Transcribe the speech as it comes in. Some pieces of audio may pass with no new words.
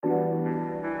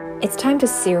It's time to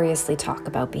seriously talk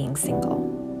about being single.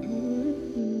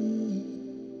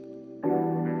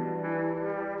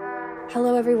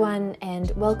 Hello everyone, and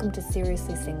welcome to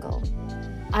Seriously Single.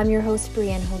 I'm your host,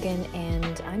 Brianne Hogan,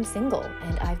 and I'm single,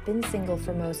 and I've been single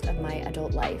for most of my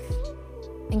adult life.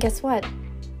 And guess what?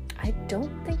 I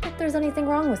don't think that there's anything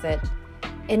wrong with it.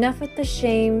 Enough with the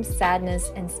shame,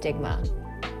 sadness, and stigma.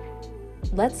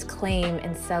 Let's claim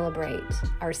and celebrate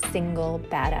our single,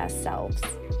 badass selves.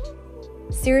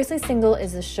 Seriously Single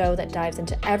is a show that dives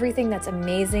into everything that's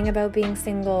amazing about being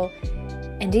single,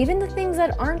 and even the things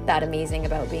that aren't that amazing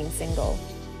about being single.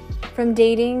 From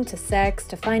dating, to sex,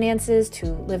 to finances,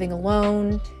 to living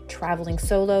alone, traveling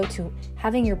solo, to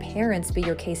having your parents be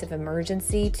your case of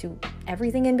emergency, to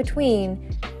everything in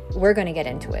between, we're going to get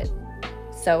into it.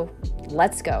 So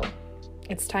let's go.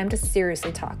 It's time to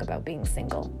seriously talk about being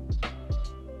single.